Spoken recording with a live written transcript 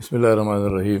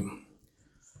Bismillahirrahmanirrahim.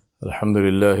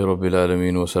 Alhamdulillahi Rabbil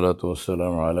Alameen wa salatu wa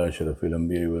salamu ala ashrafil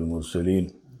anbiya wal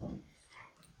mursaleen.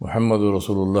 Muhammadur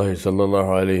Rasulullah sallallahu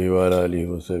alayhi wa ala alihi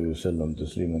wa sahbihi wa sallam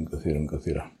tasliman kathiran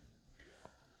kathira.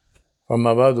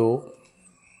 Amma ba'du,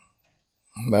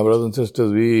 my brothers and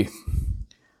sisters, we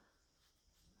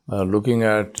are looking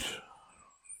at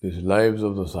these lives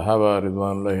of the Sahaba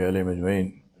Ridwanullahi alayhim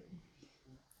ajmain.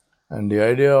 And the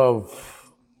idea of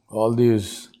all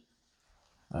these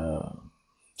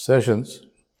sessions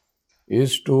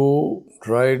is to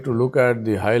try to look at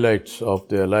the highlights of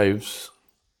their lives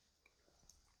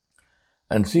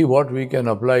and see what we can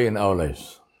apply in our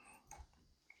lives.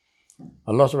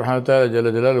 Allah subhanahu wa ta'ala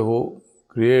Jalla Jalaluhu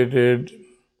created,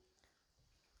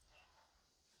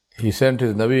 He sent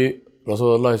His Nabi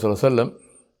Rasulullah sallallahu alaihi wasallam,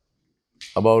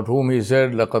 about whom He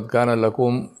said, لَقَدْ كَانَ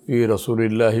لَكُمْ فِي رَسُولِ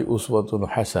اللَّهِ أُسْوَةٌ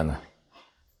حَسَنَةٌ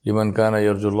لِمَنْ كَانَ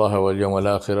يَرْجُو اللَّهَ وَالْيَوْمَ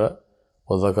الْآخِرَ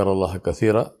وَذَكَرَ اللَّهَ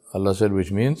كَثِيرًا. Allah said,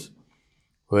 which means,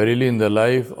 verily in the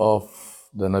life of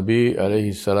the Nabi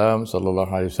alayhi salam sallallahu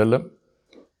alayhi wasallam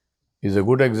is a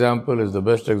good example, is the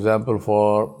best example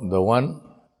for the one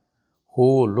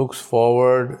who looks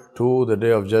forward to the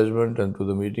day of judgment and to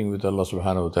the meeting with Allah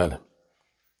subhanahu wa ta'ala,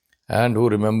 and who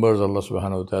remembers Allah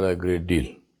subhanahu wa ta'ala a great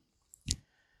deal.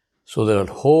 So the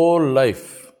whole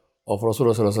life of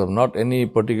Rasulullah sallallahu alaihi wasallam, not any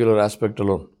particular aspect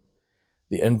alone,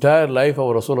 the entire life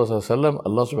of Rasulullah sallallahu alaihi wasallam,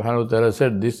 Allah subhanahu wa ta'ala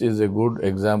said, this is a good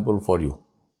example for you.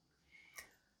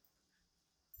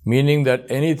 Meaning that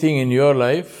anything in your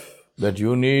life that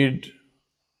you need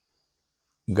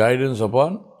guidance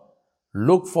upon,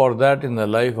 look for that in the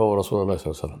life of Rasulullah sallallahu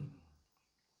alaihi wasallam.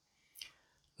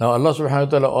 Now Allah subhanahu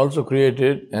wa ta'ala also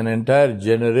created an entire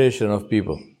generation of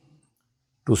people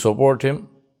to support Him,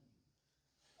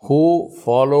 who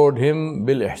followed Him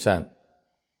bil ihsan,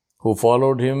 who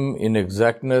followed Him in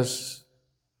exactness,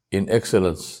 in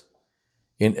excellence,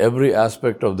 in every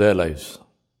aspect of their lives.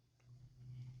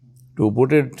 To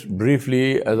put it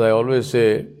briefly, as I always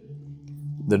say,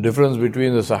 the difference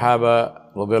between the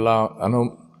Sahaba radiyallahu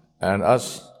anhum and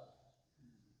us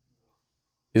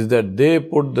is that they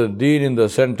put the deen in the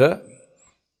center,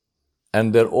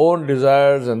 and their own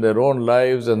desires and their own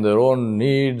lives and their own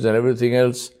needs and everything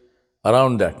else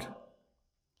around that.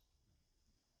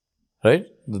 Right?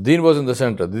 The deen was in the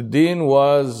center. The deen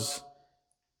was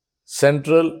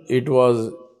central, it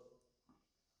was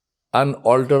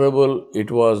unalterable,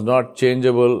 it was not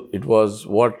changeable, it was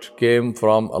what came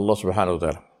from Allah subhanahu wa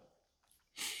ta'ala.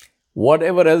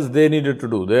 Whatever else they needed to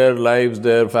do, their lives,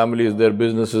 their families, their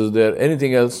businesses, their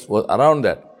anything else was around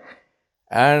that.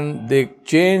 And they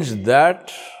changed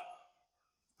that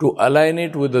to align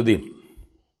it with the deen.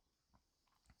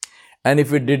 And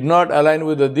if it did not align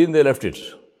with the deen, they left it.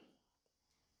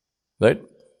 Right?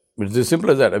 It's as simple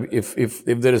as that. If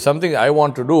there is something I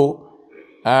want to do,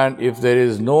 and if there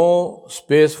is no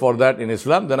space for that in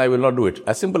Islam, then I will not do it.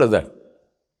 As simple as that.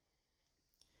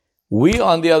 We,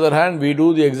 on the other hand, we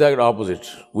do the exact opposite,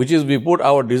 which is we put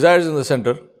our desires in the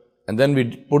center, and then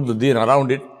we put the deen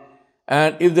around it.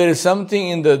 And if there is something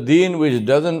in the deen which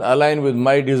doesn't align with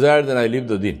my desire, then I leave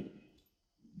the deen.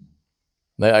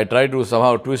 I try to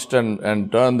somehow twist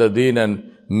and turn the deen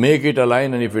and make it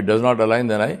align, and if it does not align,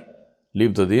 then I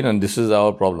leave the deen, and this is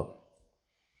our problem.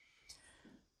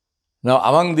 Now,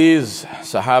 among these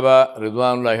Sahaba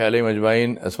Ridwanullahi alayhim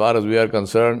ajmain, as far as we are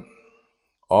concerned,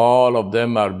 all of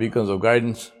them are beacons of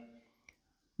guidance.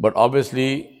 But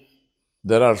obviously,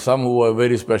 there are some who are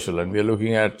very special, and we are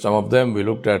looking at some of them. We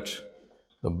looked at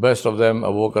the best of them,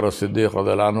 Abu Bakr as-Siddiq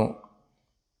radhiyallahu anhu.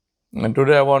 And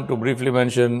today I want to briefly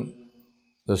mention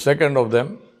the second of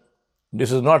them.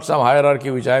 This is not some hierarchy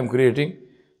which I am creating.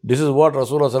 This is what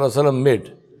Rasulullah sallallahu alaihi wasallam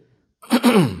made.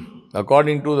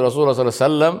 According to the Rasulullah sallallahu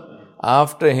alaihi wasallam,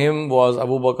 after him was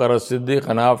Abu Bakr as-Siddiq,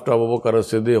 and after Abu Bakr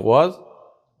as-Siddiq was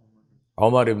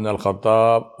Umar ibn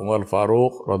al-Khattab, Umar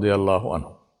Farooq radiyallahu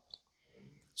anhu.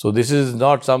 So this is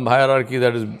not some hierarchy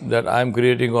that I am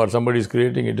creating or somebody is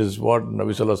creating. It is what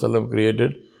Nabi sallallahu alaihi wasallam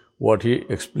created, what he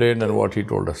explained and what he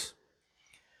told us.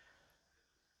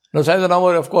 Now, Sayyidina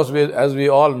Umar, of course, as we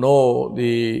all know,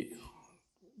 the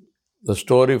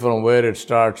story from where it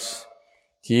starts,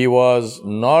 he was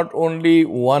not only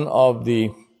one of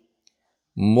the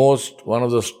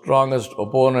strongest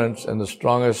opponents and the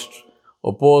strongest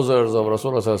opposers of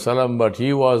Rasulullah sallallahu alaihi wasallam, but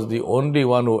he was the only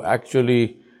one who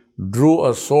actually drew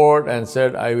a sword and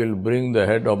said, I will bring the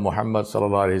head of Muhammad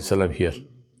sallallahu alaihi wasallam here.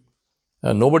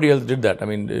 And nobody else did that. I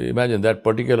mean, imagine that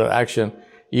particular action.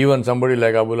 Even somebody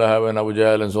like Abu Lahab and Abu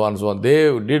Jahl and so on,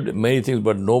 they did many things,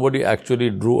 but nobody actually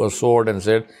drew a sword and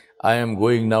said, I am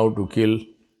going now to kill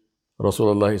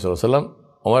Rasulullah sallallahu alaihi wasallam.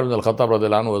 Umar ibn al-Khattab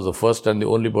radiallahu anhu was the first and the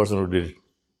only person who did it.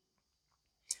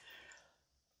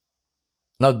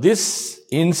 Now this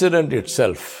incident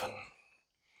itself,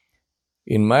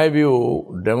 in my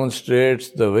view, demonstrates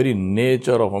the very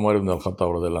nature of Umar ibn al-Khattab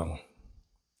radiallahu anhu.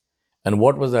 And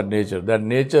what was that nature? That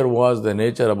nature was the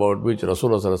nature about which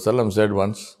Rasulullah sallallahu alaihi wasallam said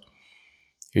once.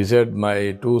 He said,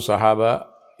 my two Sahaba,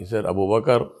 he said, Abu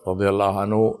Bakr radiallahu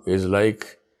anhu is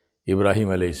like Ibrahim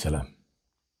alayhi salam.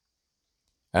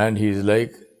 And he is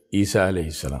like Isa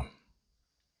alayhi salam.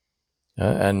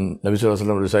 And Nabi sallallahu alaihi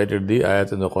wasallam recited the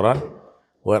ayat in the Quran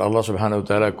where Allah subhanahu wa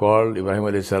ta'ala called Ibrahim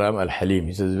alayhi salam al-Halim.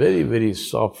 He says, very, very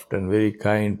soft and very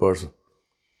kind person.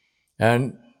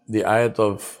 And the ayat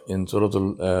in Surah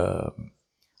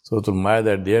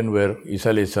Al-Ma'idah at the end where Isa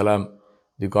alayhi salam,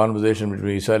 the conversation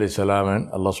between Isa alayhi salam and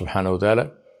Allah subhanahu wa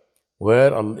ta'ala,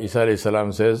 where Isa alayhi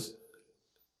salam says,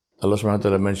 Allah subhanahu wa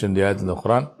ta'ala mentioned the ayat in the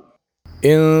Quran,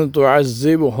 إِن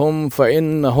تُعَذِّبْهُمْ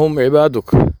فَإِنَّهُمْ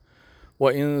عِبَادُكَ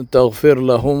وَإِن تَغْفِرْ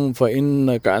لَهُمْ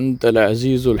فَإِنَّكَ أَنْتَ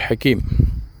الْعَزِيزُ الْحَكِيمُ.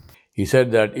 He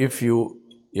said that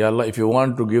Ya Allah, if you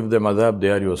want to give them adhab, they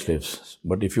are your slaves.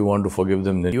 But if you want to forgive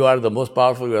them, then you are the most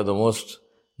powerful, you are the most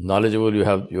knowledgeable, you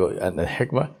have your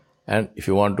hikmah. And if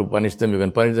you want to punish them, you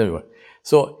can punish them.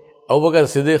 So, Abu Bakr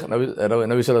Siddiq, Nabi sallallahu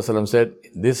alaihi wasallam said,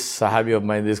 this sahabi of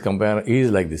mine, this companion, he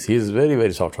is like this. He is very,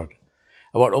 very soft-hearted.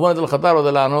 About Umar al-Khattab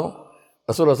radiallahu anhu,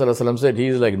 Rasulullah sallallahu alaihi wasallam said, he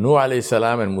is like Nuh alayhi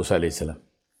salam and Musa alayhi salam.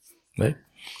 Right?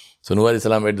 So Nuh alayhi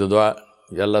salam made the dua,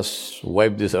 Ya Allah,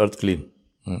 wipe this earth clean.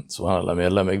 SubhanAllah, may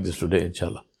Allah make this today,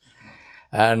 inshallah.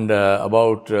 And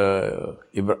about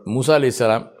Musa alayhi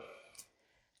salam,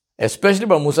 especially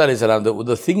about Musa alayhi salam,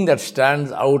 the thing that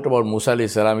stands out about Musa alayhi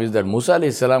salam is that Musa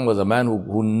alayhi salam was a man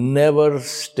who never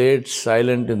stayed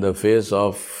silent in the face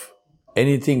of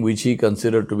anything which he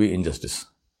considered to be injustice.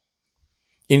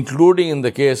 Including in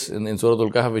the case in Surah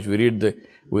Al-Kahf, which we read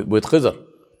with Khizr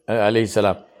alayhi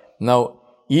salam. Now,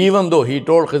 even though he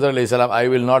told Khizr alayhi salam, I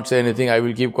will not say anything, I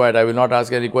will keep quiet, I will not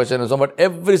ask any question and so on, but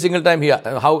every single time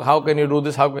how can you do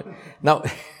this? Now,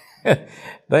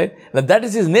 right? Now that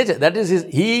is his nature.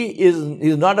 He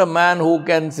is not a man who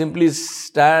can simply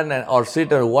stand or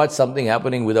sit and watch something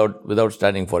happening without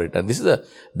standing for it. And this is a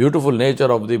beautiful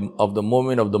nature of the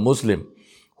mu'min, of the Muslim,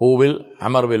 who will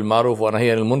amar bil maruf wa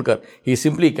nahi anil munkar. He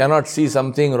simply cannot see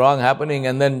something wrong happening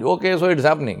and then, okay, so it's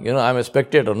happening. I'm a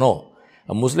spectator. No.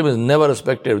 A Muslim is never a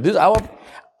spectator.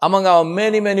 Among our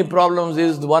many problems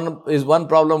is one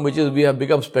problem, which is we have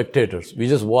become spectators. We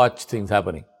just watch things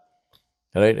happening.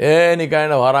 Right? Any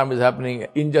kind of haram is happening,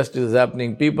 injustice is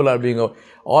happening, people are being,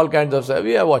 all kinds of stuff.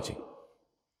 We are watching.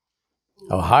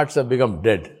 Our hearts have become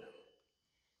dead.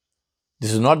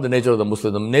 This is not the nature of the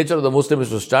Muslim. The nature of the Muslim is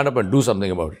to stand up and do something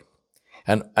about it.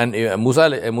 And Musa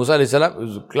alayhi salam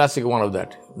is a classic one of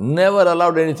that. Never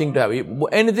allowed anything to happen.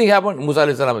 Anything happened, Musa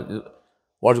alayhi salam,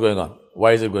 what's going on?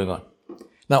 Why is it going on?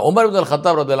 Now, Umar ibn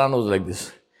al-Khattab radiallahu anhu was like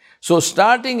this. So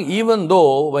starting, even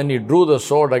though when he drew the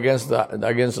sword against Rasulullah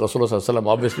sallallahu alaihi wasallam,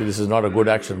 obviously this is not a good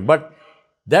action, but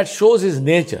that shows his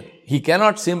nature. He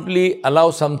cannot simply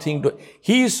allow something to...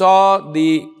 He saw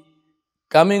the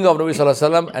coming of Nabi sallallahu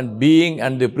alaihi wasallam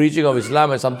and the preaching of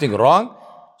Islam as something wrong,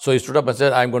 so he stood up and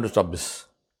said, I am going to stop this.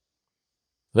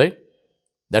 Right?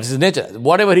 That is his nature.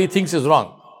 Whatever he thinks is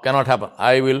wrong cannot happen.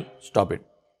 I will stop it.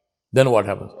 Then what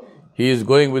happens? He is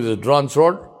going with his drawn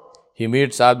sword. He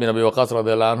meets Sa'ad bin Abi Waqqas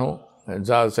radiallahu anhu. And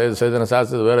Sayyidina Sa'ad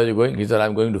says, where are you going? He said, I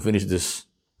am going to finish this.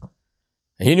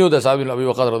 He knew that Sa'ad bin Abi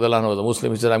Waqqas radiallahu anhu was a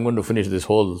Muslim. He said, I am going to finish this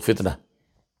whole fitna.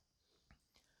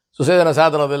 So Sayyidina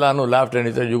Sa'ad radiallahu anhu laughed and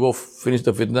he said, you go finish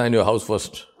the fitna in your house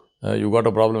first. You got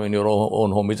a problem in your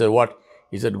own home. He said, what?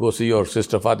 He said, go see your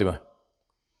sister Fatima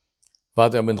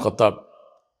bin Khattab.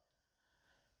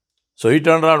 So he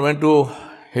turned around, went to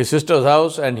his sister's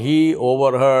house, and he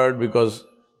overheard, because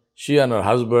she and her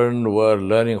husband were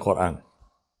learning Quran.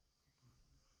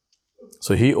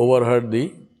 So he overheard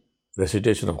the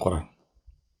recitation of Quran.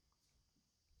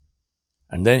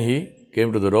 And then he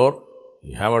came to the door,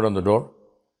 he hammered on the door.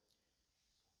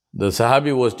 The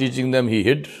Sahabi was teaching them, he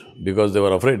hid because they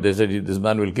were afraid. They said, this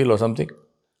man will kill or something.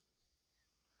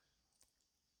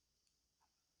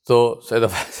 So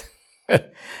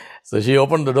she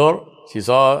opened the door. She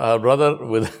saw her brother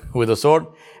with a sword.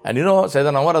 And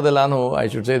Sayyidina Umar radiallahu anhu, I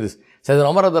should say this, Sayyidina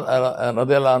Umar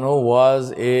radiallahu anhu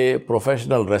was a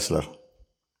professional wrestler.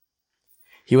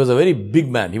 He was a very big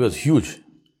man. He was huge.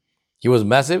 He was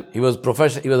massive. He was a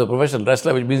professional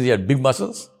wrestler, which means he had big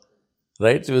muscles.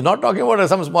 Right? So he was not talking about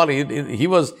some small. He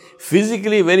was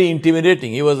physically very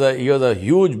intimidating. He was a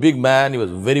huge, big man. He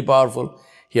was very powerful.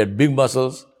 He had big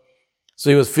muscles. So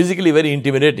he was physically very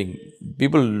intimidating.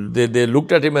 People, they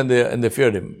looked at him and they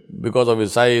feared him because of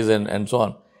his size and so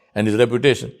on, and his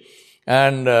reputation.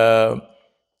 And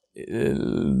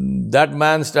that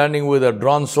man standing with a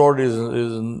drawn sword is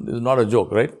not a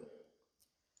joke, right?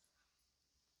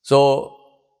 So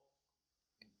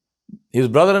his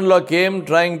brother-in-law came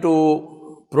trying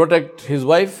to protect his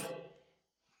wife.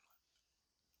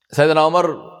 Sayyidina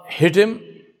Umar hit him,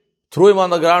 threw him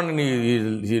on the ground, and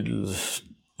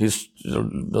he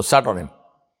sat on him.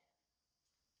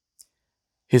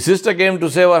 His sister came to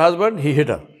save her husband, he hit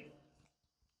her.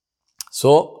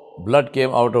 So blood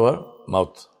came out of her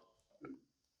mouth.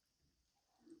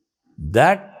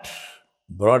 That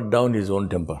brought down his own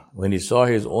temper. When he saw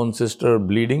his own sister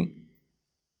bleeding,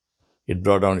 it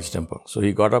brought down his temper. So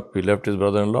he got up, he left his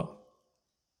brother-in-law.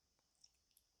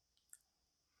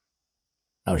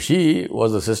 Now she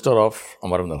was the sister of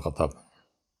Umar ibn al-Khattab.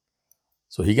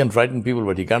 So he can frighten people,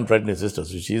 but he can't frighten his sister.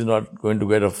 So she's not going to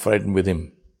get frightened with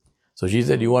him. So she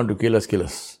said, you want to kill us, kill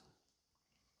us.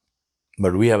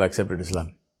 But we have accepted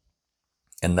Islam.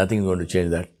 And nothing is going to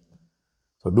change that.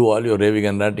 So do all your raving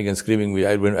and ranting and screaming,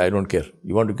 I don't care.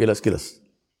 You want to kill us, kill us.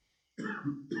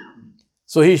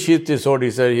 So he sheathed his sword,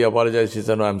 he apologized, he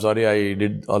said, no, I'm sorry, I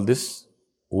did all this.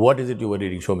 What is it you were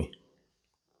reading? Show me.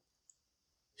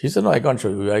 She said, no, I can't show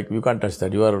you. You can't touch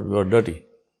that. You are dirty.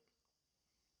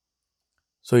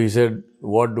 So he said,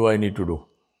 what do I need to do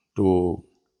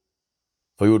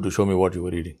for you to show me what you were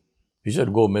reading? He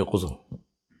said, go make ghusl.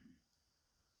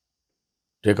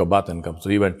 Take a bath and come.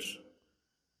 So he went.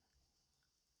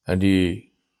 And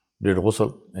he did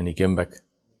ghusl and he came back.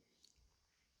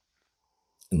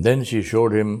 And then she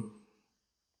showed him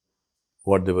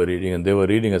what they were reading. And they were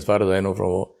reading, as far as I know,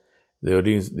 they were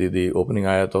reading the opening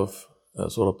ayat of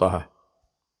Surah Taha.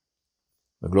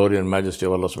 The glory and majesty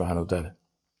of Allah subhanahu wa ta'ala.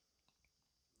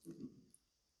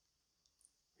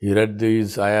 He read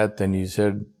these ayat and he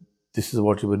said, this is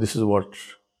what Muhammad sallallahu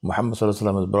alaihi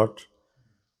wasallam has brought.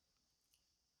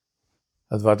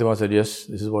 As Fatima said, yes,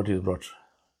 this is what he has brought.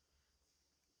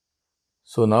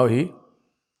 So now he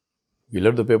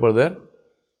left the paper there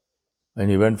and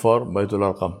he went for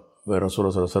Baytul Arqam, where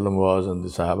Rasulullah sallallahu alaihi wasallam was and the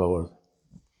Sahaba were.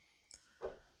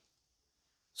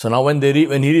 So now when he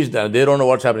reached there, they don't know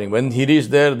what's happening. When he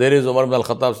reached there is Umar ibn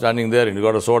al-Khattab standing there and he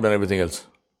got a sword and everything else.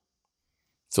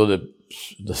 So the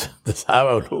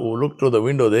Sahaba who looked through the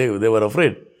window, they were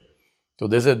afraid. So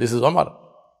they said, this is Umar.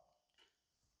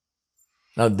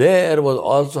 Now there was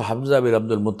also Hamza bin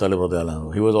Abdul Muttalib radiallahu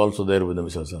anhu. He was also there with the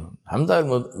Nabi sallallahu alaihi wasallam. Hamza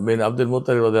bin Abdul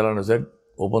Muttalib radiallahu anhu said,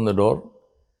 open the door,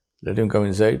 let him come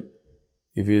inside.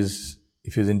 If his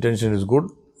intention is good,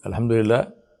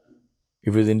 alhamdulillah.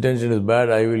 If his intention is bad,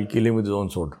 I will kill him with his own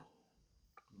sword.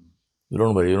 You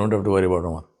don't worry, you don't have to worry about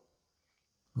Umar.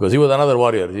 Because he was another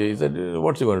warrior. He said,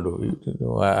 what's he going to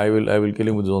do? I will kill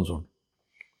him with his own sword.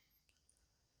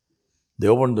 They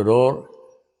opened the door.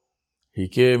 He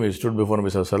came, he stood before Nabi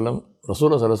sallallahu alaihi wasallam.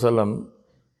 Rasulullah sallallahu alaihi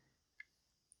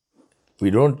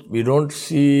wasallam, we don't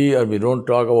see or we don't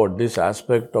talk about this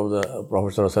aspect of the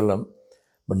Prophet sallallahu alaihi wasallam.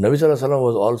 But Nabi sallallahu alaihi wasallam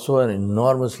was also an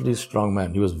enormously strong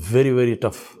man. He was very, very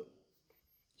tough.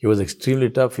 He was extremely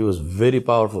tough. He was very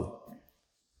powerful.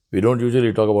 We don't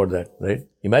usually talk about that, right?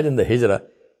 Imagine the hijrah.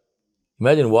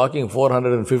 Imagine walking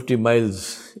 450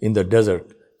 miles in the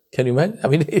desert. Can you imagine? I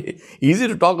mean, easy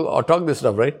to talk this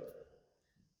stuff, right?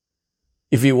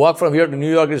 If we walk from here to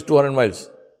New York, it's 200 miles.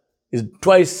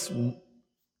 It's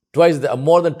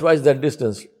more than twice that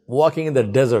distance. Walking in the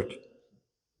desert.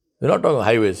 We're not talking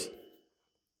highways.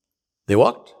 They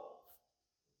walked.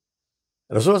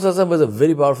 Rasulullah was a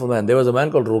very powerful man. There was a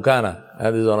man called Rukana,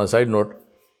 and this is on a side note,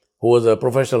 who was a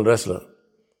professional wrestler.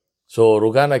 So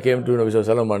Rukana came to Nabi sallallahu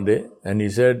alaihi wasallam one day and he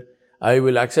said, I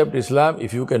will accept Islam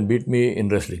if you can beat me in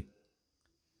wrestling.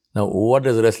 Now, what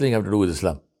does wrestling have to do with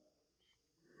Islam?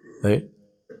 Right?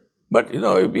 But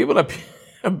people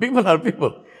are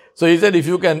people. So he said, if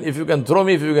you can throw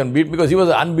me, if you can beat me, because he was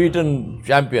an unbeaten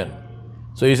champion.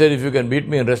 So he said, if you can beat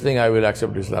me in wrestling, I will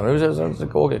accept Islam. Nabi sallallahu alaihi wasallam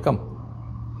said, okay, come.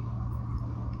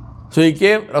 So he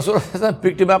came, Rasulullah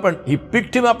picked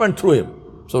him up and threw him.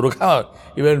 So Rukana,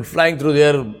 he went flying through the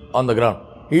air on the ground.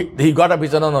 He got up, he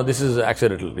said, no, this is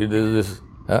accidental. This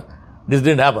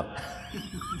didn't happen.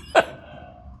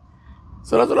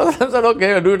 So Rasulullah said,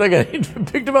 okay, do it again. He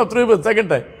picked him up, threw him the second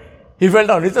time. He fell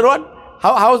down. He said, what?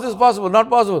 How is this possible? Not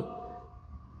possible.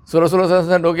 So Rasulullah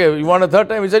said, okay, you want a third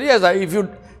time? He said, yes, if you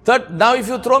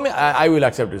throw me, I will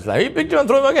accept Islam. He picked him and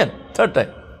threw him again, third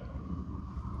time.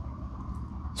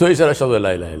 So he said, Ashhadu an la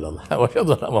ilaha illallah wa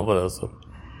ashhadu anna Muhammadan Rasul.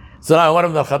 So now Umar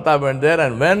ibn al-Khattab went there,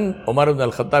 and when Umar ibn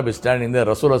al-Khattab is standing there,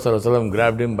 Rasulullah sallallahu alaihi wasallam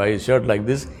grabbed him by his shirt like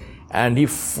this and he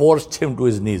forced him to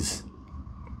his knees.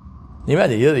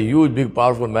 Imagine, he's a huge, big,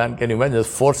 powerful man. Can you imagine just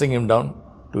forcing him down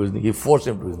to his knees? He forced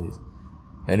him to his knees.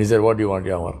 And he said, what do you want,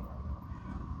 Ya Umar?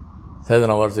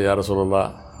 Sayyidina Umar said, Ya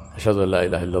Rasulullah, Ashhadu an la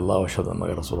ilaha illallah wa ashhadu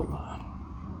annaka Rasulullah.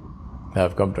 I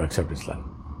have come to accept Islam.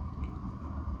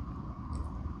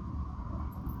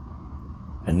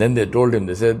 And then they told him,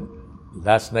 they said,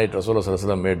 last night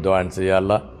Rasulullah made dua and said, Ya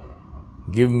Allah,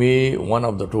 give me one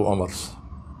of the two Umars.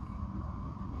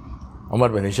 Umar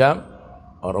bin Hisham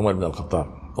or Umar bin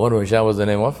al-Khattab. Umar bin Hisham was the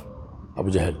name of Abu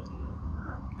Jahl.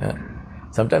 Yeah.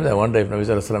 Sometimes I wonder if Nabi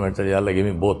Sallallahu Alaihi Wasallam had said, Ya Allah, give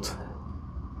me both.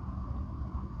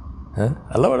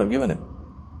 Allah would have given him.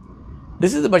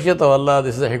 This is the Bashiyat of Allah,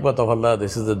 this is the Hikmat of Allah,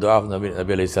 this is the dua of Nabi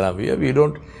Alayhi Salam. We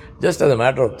don't, just as a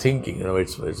matter of thinking,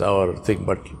 it's our thing,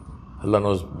 but Allah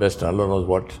knows best, Allah knows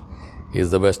what is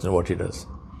the best and what He does.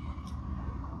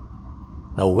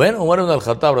 Now when Umar ibn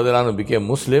al-Khattab radiallahu anhu became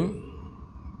Muslim,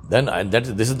 then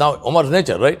this is now Umar's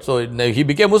nature, right? So he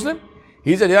became Muslim.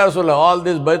 He said, Ya Rasulullah, all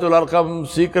this Baytul Arqam,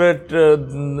 secret,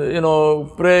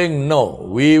 praying, no.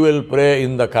 We will pray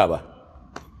in the Kaaba.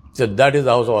 He said, that is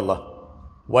the house of Allah.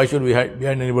 Why should we hide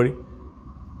behind anybody?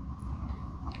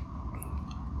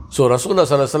 So Rasulullah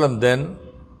Sallallahu Alaihi Wasallam then,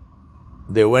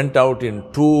 they went out in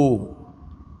two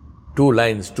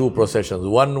lines, two processions.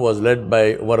 One was led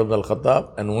by Umar ibn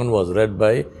al-Khattab and one was led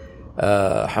by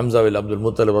Hamza bin Abdul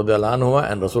Muttalib radiallahu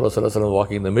anhu, and Rasulullah Sallallahu Alaihi Wasallam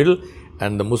walking in the middle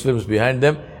and the Muslims behind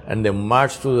them, and they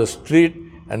marched through the street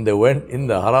and they went in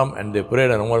the haram and they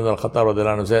prayed, and Umar ibn al-Khattab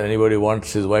radiallahu anhu said, anybody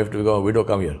wants his wife to become a widow,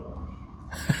 come here.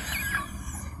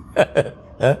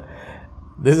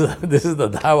 This is the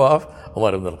dawah of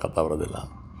Umar ibn al-Khattab radiallahu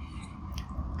anhu.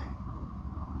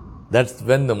 That's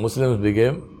when the Muslims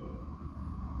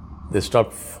they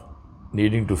stopped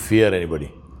needing to fear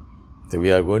anybody. So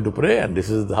we are going to pray, and this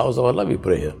is the house of Allah, we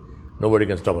pray here. Nobody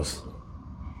can stop us.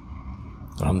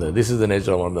 Alhamdulillah. This is the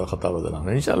nature of Umar ibn al-Khattab radiallahu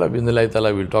anhu. Inshallah, bismillah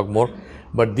ta'ala, we'll talk more.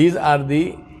 But these are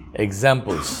the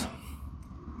examples.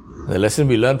 The lesson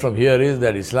we learn from here is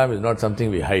that Islam is not something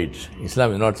we hide.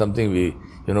 Islam is not something we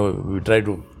try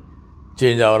to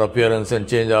change our appearance and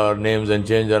change our names and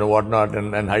change our whatnot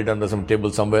and hide under some table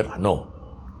somewhere. No.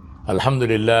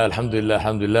 Alhamdulillah, alhamdulillah,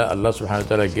 alhamdulillah, Allah subhanahu wa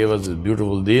ta'ala gave us this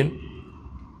beautiful deen,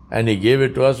 and He gave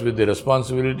it to us with the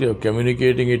responsibility of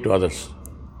communicating it to others.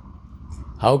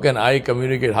 How can I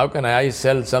communicate? How can I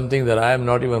sell something that I am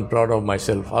not even proud of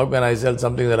myself? How can I sell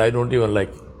something that I don't even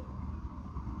like?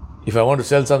 If I want to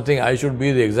sell something, I should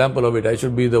be the example of it. I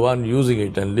should be the one using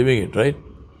it and living it, right?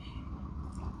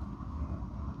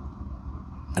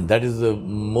 And that is the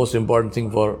most important thing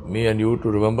for me and you to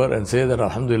remember and say that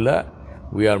Alhamdulillah,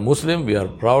 we are Muslim, we are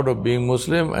proud of being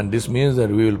Muslim, and this means that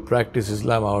we will practice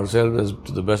Islam ourselves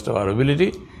to the best of our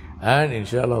ability, and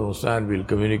inshallah we'll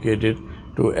communicate it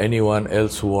to anyone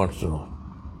else who wants to know.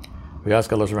 We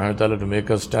ask Allah subhanahu wa ta'ala to make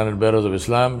us standard bearers of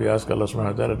Islam. We ask Allah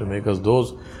subhanahu wa ta'ala to make us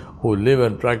those who live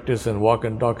and practice and walk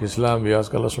and talk Islam. We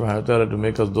ask Allah subhanahu wa ta'ala to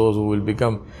make us those who will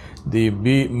become the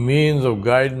means of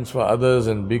guidance for others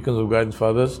and beacons of guidance for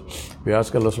others. We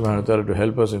ask Allah subhanahu wa ta'ala to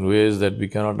help us in ways that we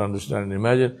cannot understand and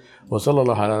imagine. Wa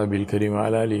sallallahu ala nabiyil kareem wa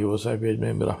ala alihi wa sahbihi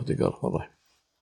ajma'in bi rahmatika ya arhamar rahimin.